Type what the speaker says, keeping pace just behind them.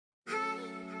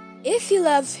If you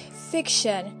love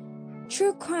fiction,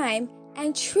 true crime,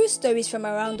 and true stories from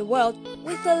around the world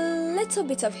with a little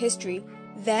bit of history,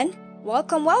 then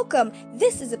welcome.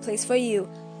 This is a place for you.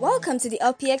 Welcome to the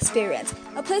LP Experience,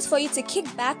 a place for you to kick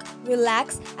back,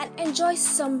 relax, and enjoy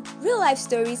some real life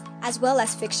stories as well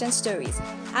as fiction stories.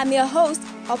 I'm your host,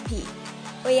 LP.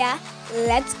 Oh yeah,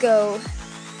 let's go.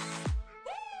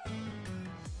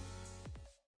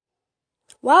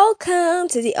 Welcome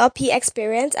to the LP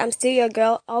Experience. I'm still your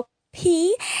girl,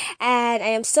 LP, and I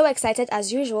am so excited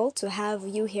as usual to have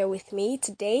you here with me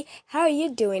today. How are you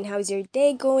doing? How's your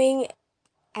day going?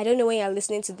 I don't know when you're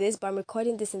listening to this, but I'm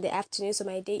recording this in the afternoon, so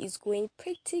my day is going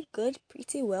pretty good,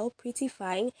 pretty well, pretty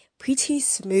fine, pretty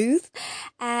smooth.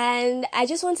 And I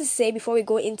just want to say before we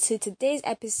go into today's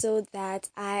episode that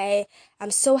I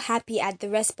am so happy at the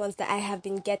response that I have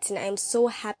been getting. I am so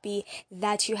happy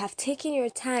that you have taken your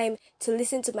time to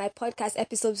listen to my podcast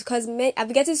episodes because I've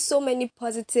been getting so many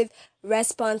positive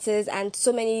responses and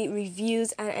so many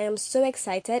reviews, and I am so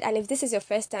excited. And if this is your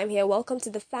first time here, welcome to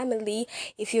the family.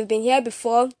 If you've been here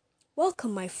before,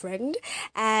 welcome, my friend.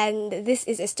 And this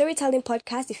is a storytelling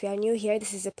podcast. If you are new here,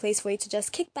 this is a place for you to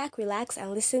just kick back, relax,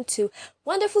 and listen to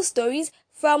wonderful stories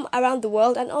from around the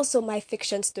world, and also my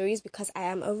fiction stories because I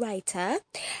am a writer.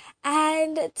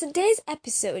 And today's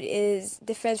episode is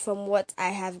different from what I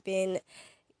have been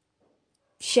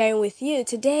sharing with you.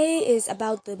 Today is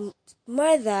about the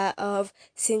murder of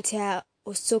Cynthia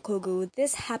Osokogu.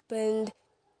 This happened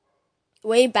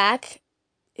way back.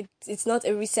 It's not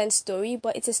a recent story,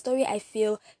 but it's a story I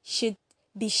feel should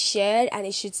be shared, and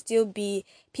it should still be,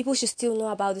 people should still know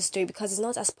about the story because it's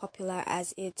not as popular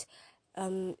as it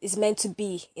is meant to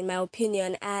be, in my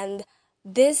opinion. And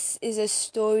this is a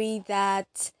story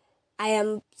that I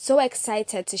am so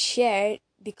excited to share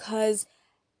because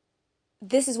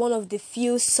this is one of the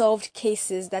few solved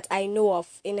cases that I know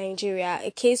of in Nigeria. A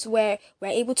case where we're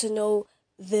able to know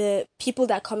the people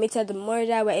that committed the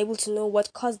murder, we're able to know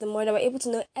what caused the murder, we're able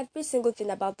to know every single thing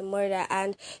about the murder.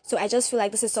 And so I just feel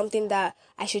like this is something that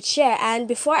I should share. And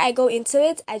before I go into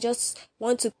it, I just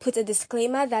want to put a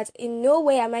disclaimer that in no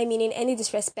way am I meaning any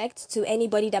disrespect to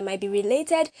anybody that might be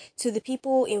related to the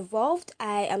people involved.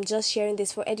 I am just sharing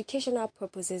this for educational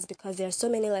purposes because there are so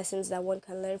many lessons that one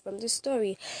can learn from this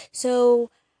story.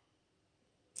 So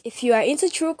if you are into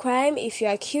true crime, if you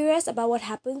are curious about what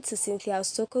happened to Cynthia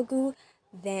Osokogu,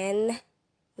 then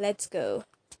let's go.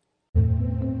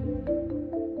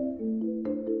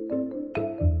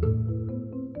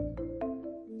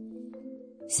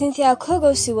 Cynthia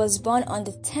Osokogu was born on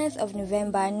the 10th of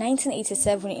November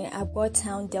 1987 in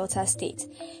Agbotown, Delta State.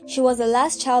 She was the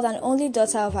last child and only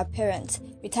daughter of her parents,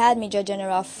 retired Major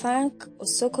General Frank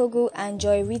Osokogu and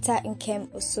Joy Rita Nkem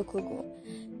Osokogu.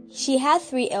 She had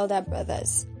 3 elder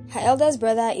brothers. Her eldest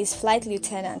brother is Flight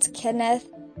Lieutenant Kenneth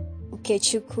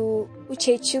Uchechukwu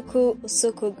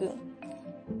Osokogu.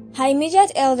 Her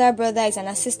immediate elder brother is an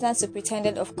Assistant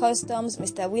Superintendent of Customs,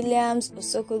 Mr. Williams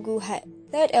Osokogu. Her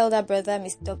third elder brother,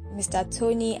 Mr.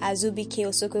 Tony Azubike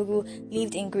Osokogu,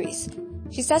 lived in Greece.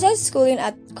 She started schooling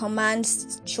at Command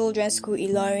Children's School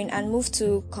Ilorin and moved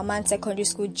to Command Secondary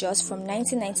School Jos from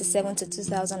 1997 to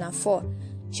 2004.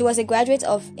 She was a graduate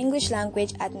of English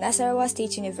language at Nasarawa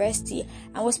State University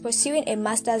and was pursuing a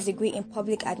master's degree in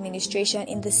public administration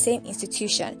in the same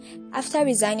institution after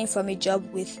resigning from a job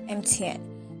with MTN.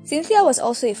 Cynthia was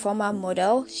also a former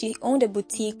model. She owned a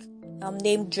boutique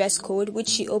named Dress Code, which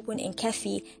she opened in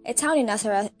Kefi, a town in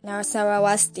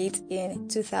Nasarawa State, in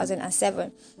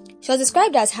 2007. She was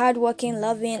described as hardworking,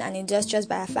 loving, and industrious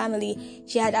by her family.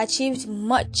 She had achieved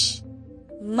much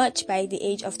by the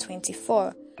age of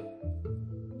 24.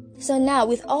 So now,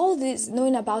 with all this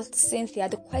knowing about Cynthia,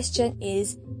 the question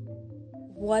is,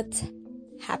 what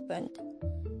happened?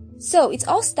 So it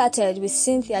all started with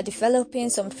Cynthia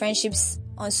developing some friendships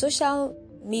on social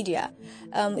media.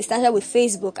 It started with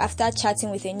Facebook after chatting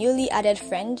with a newly added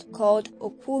friend called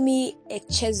Okumi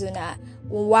Echezona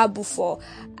Nwabufo,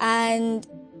 and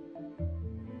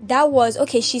that was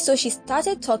okay. She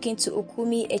started talking to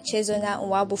Okumi Echezona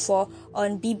Nwabufo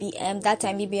on BBM. That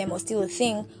time BBM was still a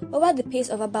thing, over the pace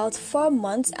of about 4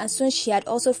 months, and soon she had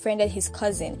also friended his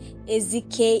cousin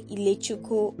Ezike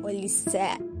Ilechukwu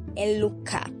Olise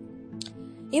Eluka.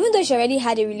 Even though she already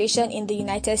had a relation in the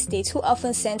United States who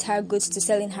often sent her goods to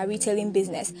sell in her retailing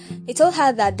business, they told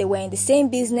her that they were in the same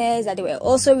business, that they were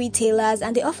also retailers,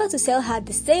 and they offered to sell her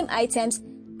the same items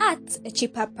at a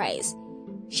cheaper price.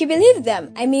 She believed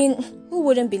them. I mean, who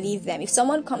wouldn't believe them? If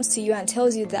someone comes to you and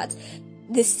tells you that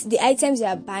the items you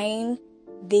are buying,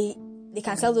 they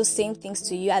can sell those same things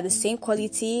to you at the same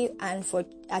quality and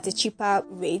at a cheaper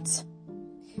rate,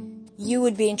 you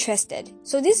would be interested.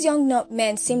 So these young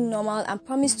men seemed normal and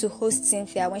promised to host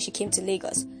Cynthia when she came to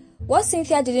Lagos. What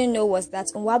Cynthia didn't know was that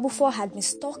Nwabufo had been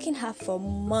stalking her for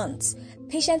months,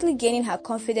 patiently gaining her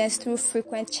confidence through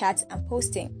frequent chats and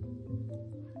posting.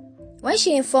 When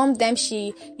she informed them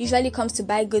she usually comes to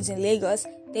buy goods in Lagos,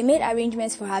 they made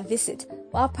arrangements for her visit,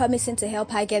 while promising to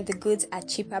help her get the goods at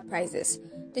cheaper prices.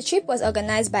 The trip was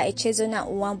organized by Echezona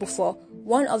Nwabufo,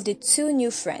 one of the two new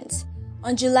friends.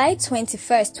 On July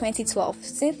 21st, 2012,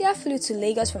 Cynthia flew to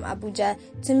Lagos from Abuja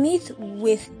to meet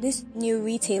with these new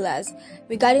retailers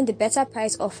regarding the better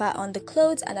price offer on the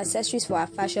clothes and accessories for her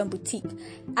fashion boutique.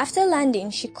 After landing,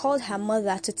 she called her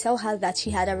mother to tell her that she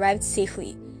had arrived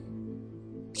safely.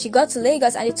 She got to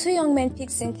Lagos and the two young men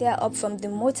picked Cynthia up from the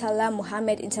Murtala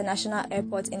Muhammed International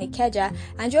Airport in Ikeja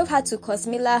and drove her to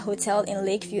Cosmila Hotel in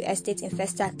Lakeview Estate in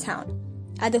Festac Town.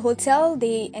 At the hotel,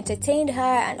 they entertained her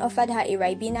and offered her a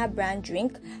Ribena brand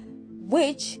drink,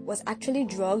 which was actually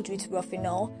drugged with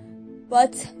Rofinol,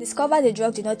 but discovered the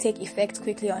drug did not take effect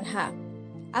quickly on her.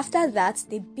 After that,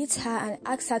 they beat her and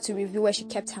asked her to reveal where she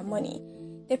kept her money.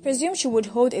 They presumed she would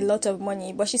hold a lot of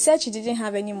money, but she said she didn't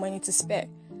have any money to spare.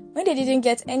 When they didn't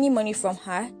get any money from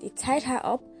her, they tied her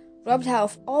up, robbed her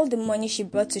of all the money she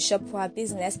brought to shop for her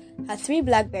business, her 3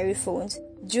 BlackBerry phones,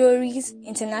 jewelries,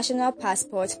 international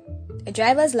passport, a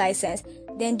driver's license,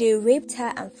 then they raped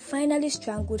her and finally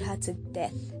strangled her to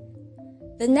death.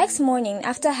 The next morning,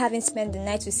 after having spent the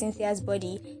night with Cynthia's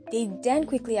body, they then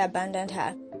quickly abandoned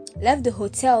her, left the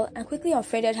hotel and quickly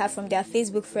unfriended her from their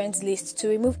Facebook friends list to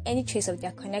remove any trace of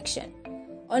their connection.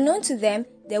 Unknown to them,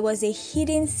 there was a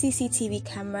hidden CCTV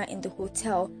camera in the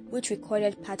hotel which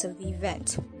recorded part of the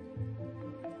event.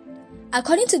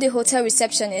 According to the hotel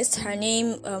receptionist, her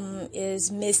name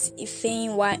is Miss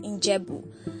Ifeinwa Njebu.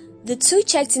 The two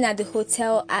checked in at the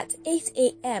hotel at 8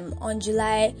 a.m. on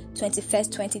July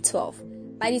 21st,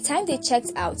 2012. By the time they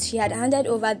checked out, she had handed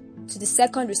over to the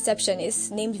second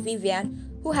receptionist named Vivian,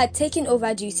 who had taken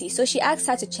over duty, so she asked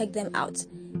her to check them out.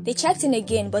 They checked in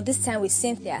again, but this time with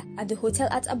Cynthia, at the hotel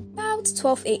at about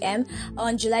 12 a.m.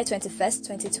 on July 21st,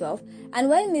 2012. And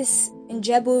when Miss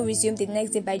Njebu resumed the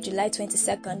next day by July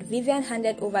 22nd, Vivian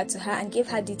handed over to her and gave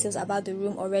her details about the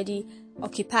room already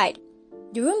occupied.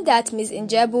 The room that Miss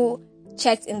Njebu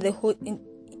checked in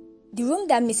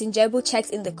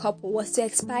the couple was to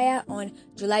expire on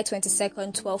July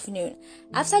 22nd, 12 noon.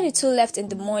 After the two left in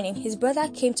the morning, his brother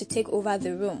came to take over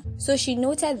the room, so she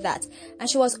noted that, and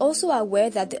she was also aware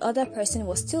that the other person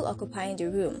was still occupying the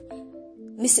room.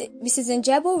 Mrs.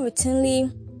 Njebu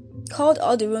routinely called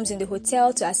all the rooms in the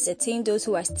hotel to ascertain those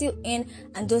who were still in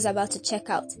and those about to check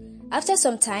out. After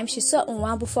some time, she saw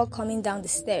Nwabufo coming down the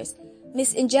stairs.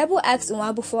 Miss Njebu asked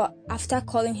Nwabufo after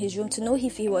calling his room to know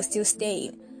if he was still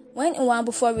staying. When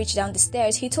Nwabufo reached down the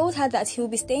stairs, he told her that he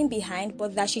would be staying behind,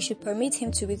 but that she should permit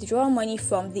him to withdraw money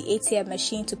from the ATM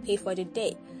machine to pay for the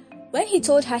day. When he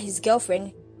told her his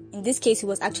girlfriend, in this case he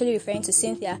was actually referring to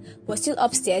Cynthia, was still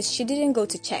upstairs, she didn't go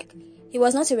to check. He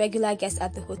was not a regular guest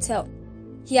at the hotel.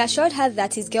 He assured her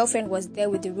that his girlfriend was there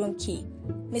with the room key.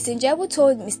 Miss Njebu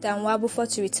told Mr.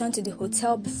 Nwabufo to return to the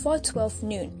hotel before 12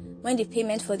 noon, when the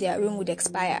payment for their room would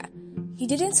expire. He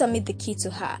didn't submit the key to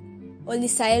her.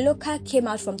 Olisaeloka came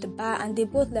out from the bar and they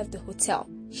both left the hotel.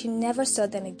 She never saw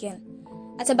them again.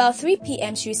 At about 3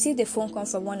 p.m., she received a phone call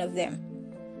from one of them.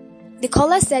 The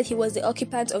caller said he was the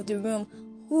occupant of the room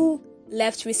who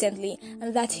left recently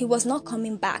and that he was not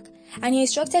coming back, and he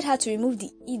instructed her to remove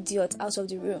the idiot out of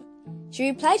the room. She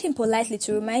replied him politely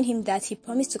to remind him that he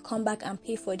promised to come back and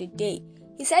pay for the day.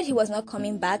 He said he was not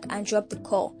coming back and dropped the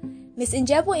call. Miss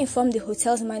Njebu informed the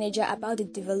hotel's manager about the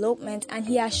development, and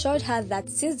he assured her that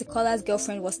since the caller's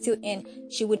girlfriend was still in,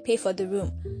 she would pay for the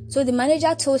room. So the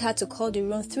manager told her to call the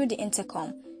room through the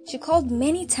intercom. She called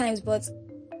many times, but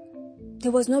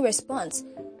there was no response.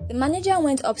 The manager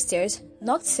went upstairs,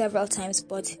 knocked several times,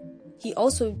 but he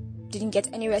also didn't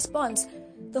get any response.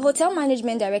 The hotel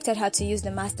management directed her to use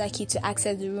the master key to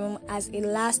access the room as a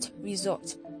last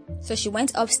resort. So she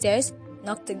went upstairs,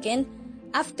 knocked again.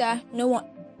 After no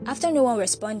one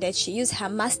responded, she used her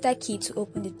master key to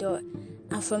open the door.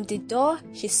 And from the door,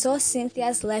 she saw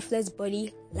Cynthia's lifeless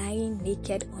body lying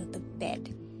naked on the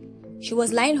bed. She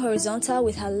was lying horizontal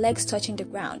with her legs touching the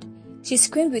ground. She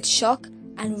screamed with shock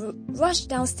and rushed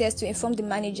downstairs to inform the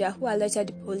manager, who alerted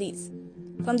the police.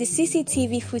 From the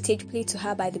CCTV footage played to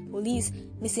her by the police,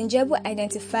 Ms. Njebu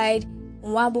identified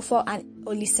Nwabufo and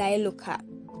Olisaeloka.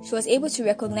 She was able to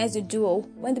recognize the duo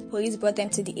when the police brought them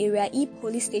to the Area E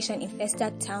police station in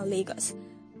Festac Town, Lagos.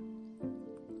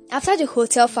 After the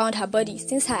hotel found her body,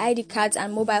 since her ID cards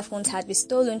and mobile phones had been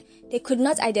stolen, they could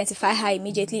not identify her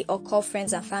immediately or call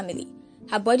friends and family.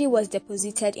 Her body was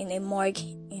deposited in a morgue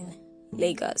in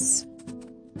Lagos.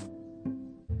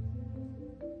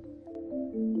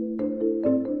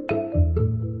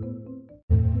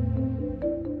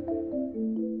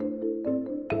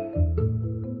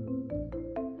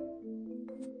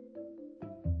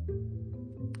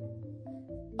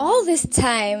 All this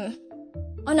time,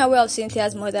 unaware of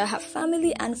Cynthia's mother, her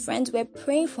family and friends were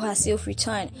praying for her safe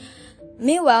return.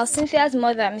 Meanwhile, Cynthia's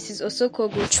mother, Mrs.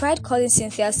 Osokogu, tried calling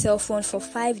Cynthia's cell phone for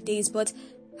 5 days, but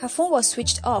her phone was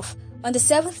switched off. On the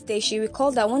 7th day, she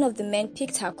recalled that one of the men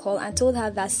picked her call and told her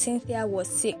that Cynthia was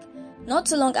sick. Not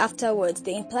too long afterwards,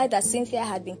 they implied that Cynthia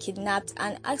had been kidnapped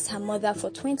and asked her mother for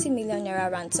 20 million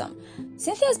naira ransom.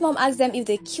 Cynthia's mom asked them if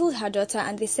they killed her daughter,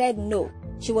 and they said no.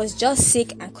 She was just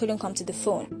sick and couldn't come to the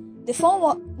phone. The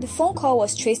phone call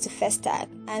was traced to Festac,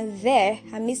 and there,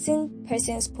 her missing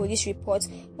persons police report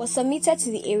was submitted to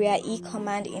the Area E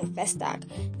command in Festac.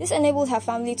 This enabled her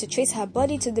family to trace her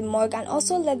body to the morgue and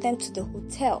also led them to the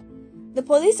hotel. The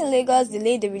police in Lagos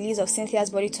delayed the release of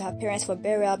Cynthia's body to her parents for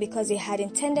burial because they had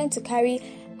intended to carry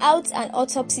out an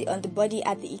autopsy on the body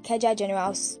at the Ikeja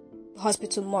General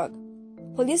Hospital morgue.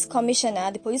 The police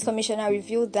commissioner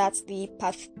revealed that the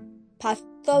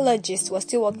pathologist was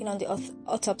still working on the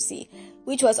autopsy,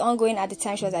 which was ongoing at the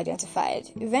time she was identified.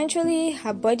 Eventually,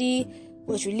 her body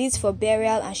was released for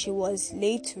burial and she was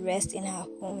laid to rest in her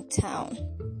hometown.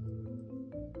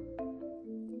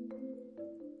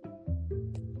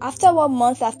 After 1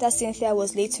 month after Cynthia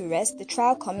was laid to rest, the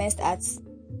trial commenced at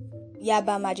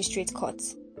Yaba Magistrate Court,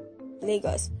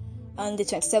 Lagos, on the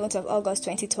 27th of August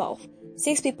 2012.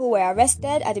 6 people were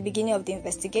arrested at the beginning of the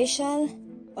investigation.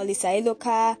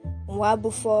 Olisailoka,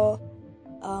 Nwabufo,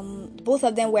 both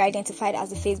of them were identified as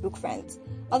the Facebook friends.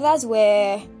 Others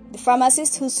were the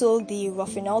pharmacist who sold the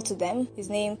Rofinol to them. His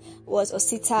name was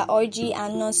Osita Orji,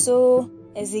 and Nonso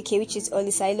Ezike, which is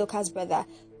Olisailoka's brother,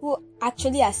 who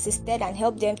actually assisted and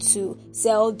helped them to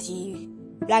sell the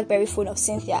BlackBerry phone of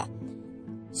Cynthia.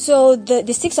 So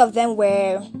the 6 of them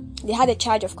they had a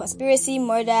charge of conspiracy,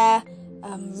 murder,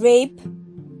 rape,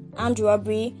 armed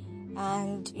robbery,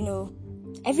 and,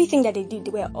 everything that they did, they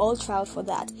were all trialed for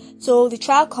that. So the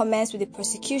trial commenced with the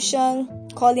prosecution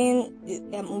calling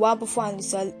Nwabufo and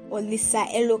Olisa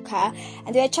Eloka,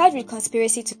 and they were charged with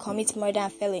conspiracy to commit murder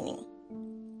and felony.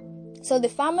 So the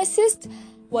pharmacist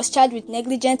was charged with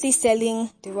negligently selling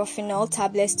the Rofinol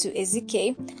tablets to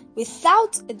Ezike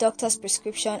without a doctor's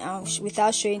prescription and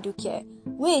without showing due care,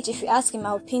 which, if you ask in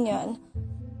my opinion,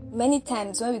 many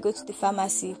times when we go to the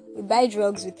pharmacy, we buy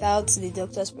drugs without the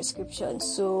doctor's prescription.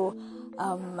 So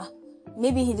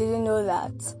maybe he didn't know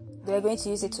that they were going to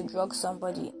use it to drug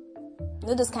somebody.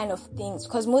 Those kind of things.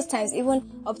 Because most times,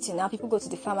 even up till now, people go to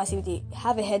the pharmacy, if they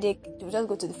have a headache, they will just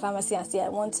go to the pharmacy and say, I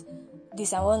want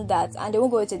this, I want that, and they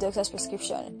won't go with a doctor's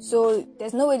prescription. So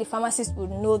there's no way the pharmacist would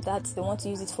know that they want to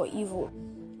use it for evil.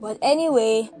 But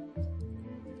anyway,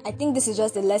 I think this is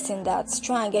just a lesson that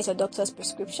try and get your doctor's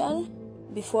prescription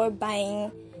before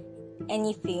buying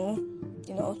anything,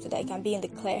 so that it can be in the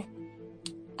clear.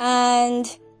 And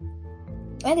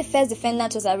when the first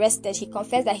defendant was arrested, he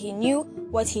confessed that he knew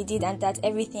what he did and that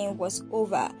everything was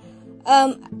over.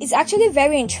 It's actually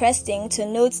very interesting to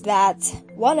note that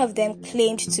one of them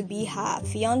claimed to be her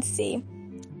fiancé.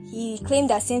 He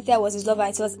claimed that Cynthia was his lover.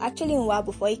 It was actually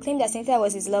Nwabufo. He claimed that Cynthia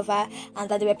was his lover and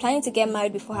that they were planning to get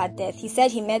married before her death. He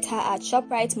said he met her at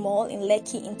ShopRite Mall in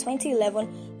Lekki in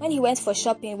 2011 when he went for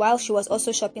shopping while she was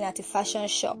also shopping at a fashion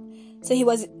shop. So he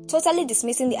was totally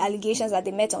dismissing the allegations that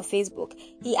they met on Facebook.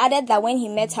 He added that when he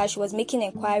met her, she was making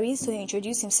inquiries, so he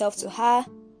introduced himself to her,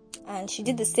 and she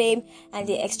did the same, and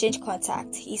they exchanged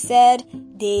contact. He said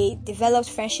they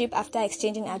developed friendship after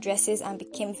exchanging addresses and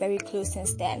became very close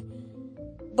since then.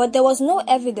 But there was no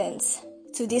evidence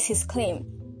to his claim.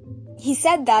 He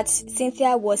said that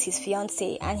Cynthia was his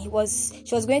fiancée and she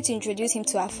was going to introduce him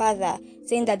to her father,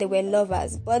 saying that they were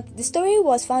lovers. But the story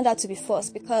was found out to be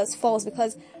false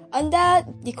because under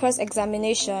the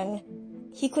cross-examination,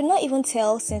 he could not even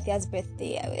tell Cynthia's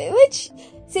birthday. Which,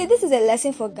 see, this is a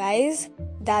lesson for guys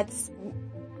that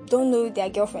don't know their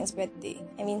girlfriend's birthday.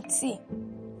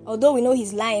 Although we know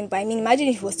he's lying, but imagine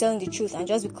if he was telling the truth and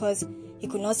just because he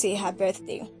could not say her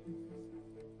birthday,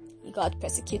 he got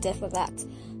persecuted for that.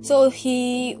 So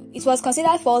it was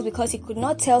considered false because he could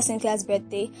not tell Cynthia's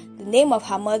birthday, the name of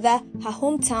her mother, her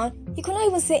hometown. He could not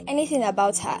even say anything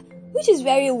about her, which is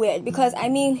very weird because,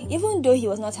 even though he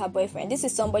was not her boyfriend, this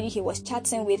is somebody he was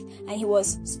chatting with and he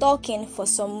was stalking for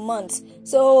some months.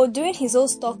 So during his whole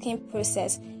stalking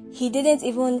process, he didn't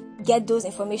even get those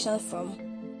information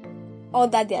from all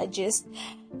that they are just.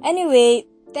 Anyway,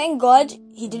 thank God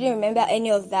he didn't remember any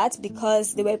of that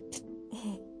because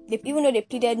the even though they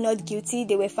pleaded not guilty,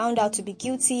 they were found out to be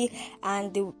guilty,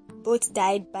 and they both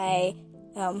died by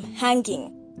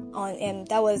hanging on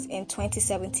that was in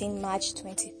 2017, March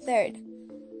 23rd.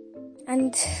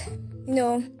 And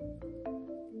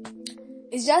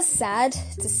it's just sad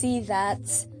to see that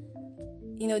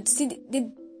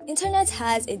the internet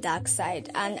has a dark side,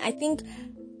 and I think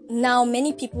now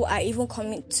many people are even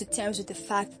coming to terms with the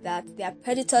fact that there are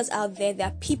predators out there. There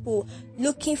are people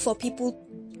looking for people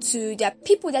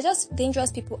they're just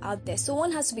dangerous people out there. So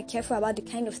one has to be careful about the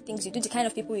kind of things you do, the kind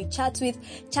of people you chatting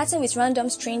with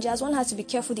random strangers. One has to be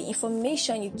careful the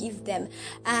information you give them.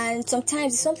 And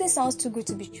sometimes if something sounds too good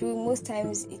to be true, most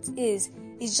times it is.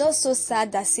 It's just so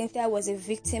sad that Cynthia was a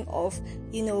victim of,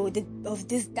 of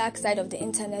this dark side of the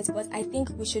internet. But I think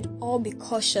we should all be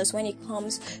cautious when it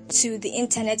comes to the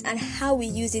internet and how we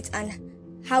use it and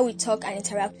how we talk and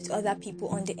interact with other people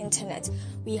on the internet.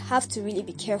 We have to really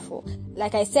be careful.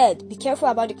 Like I said, be careful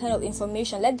about the kind of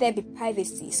information. Let there be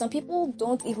privacy. Some people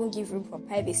don't even give room for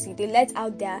privacy. They let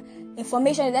out their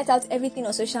information, they let out everything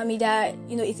on social media.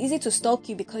 It's easy to stalk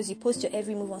you because you post your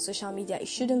every move on social media. It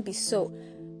shouldn't be so.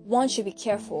 One should be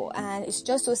careful, and it's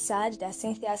just so sad that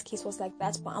Cynthia's case was like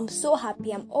that. But I'm so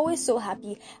happy. I'm always so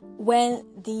happy when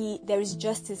there is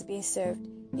justice being served,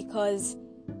 because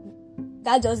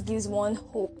that just gives one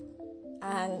hope.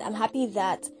 And I'm happy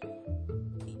that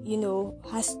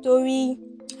her story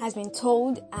has been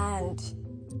told, and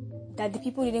that the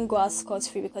people didn't go out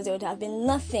scot-free, because there would have been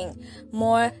nothing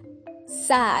more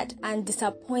sad and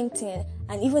disappointing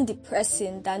and even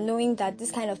depressing than knowing that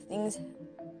this kind of thing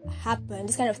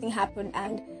happened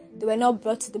and they were not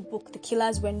brought to the book. The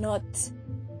killers were not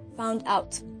found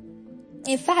out.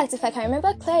 In fact, if I can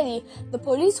remember clearly, the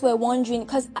police were wondering,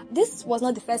 because this was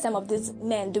not the first time of these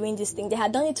men doing this thing. They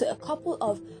had done it to a couple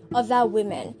of other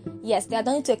women. Yes, they had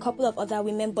done it to a couple of other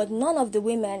women, but none of the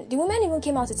women even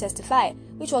came out to testify,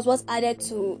 which was what added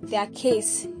to their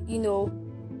case,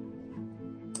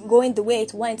 going the way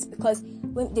it went, because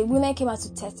when the women came out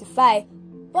to testify,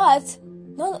 but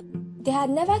they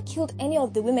had never killed any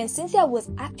of the women. Cynthia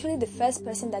was actually the first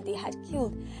person that they had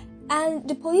killed. And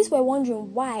the police were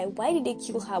wondering why. Why did they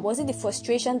kill her? Was it the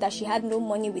frustration that she had no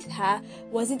money with her?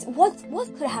 Was it what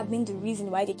could have been the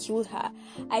reason why they killed her?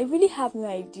 I really have no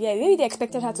idea. Maybe they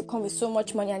expected her to come with so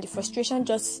much money, and the frustration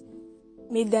just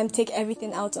made them take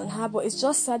everything out on her. But it's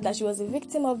just sad that she was a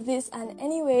victim of this. And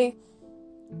anyway,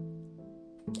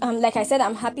 like I said,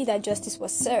 I'm happy that justice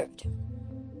was served.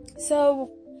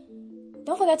 So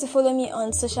don't forget to follow me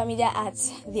on social media at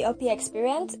the OP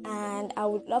Experience, and I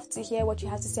would love to hear what you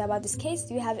have to say about this case.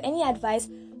 Do you have any advice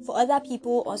for other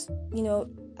people, or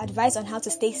advice on how to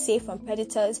stay safe from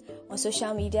predators on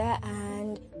social media?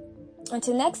 And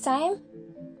until next time,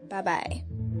 bye-bye.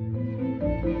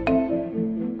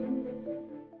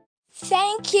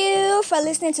 Thank you for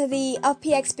listening to the OP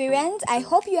Experience. I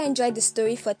hope you enjoyed the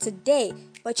story for today.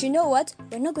 But you know what?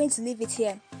 We're not going to leave it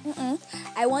here.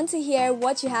 I want to hear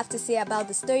what you have to say about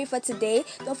the story for today.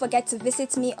 Don't forget to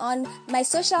visit me on my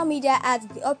social media at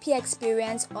the OP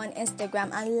Experience on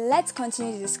Instagram, and let's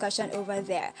continue the discussion over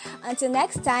there. Until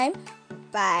next time,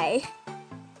 bye.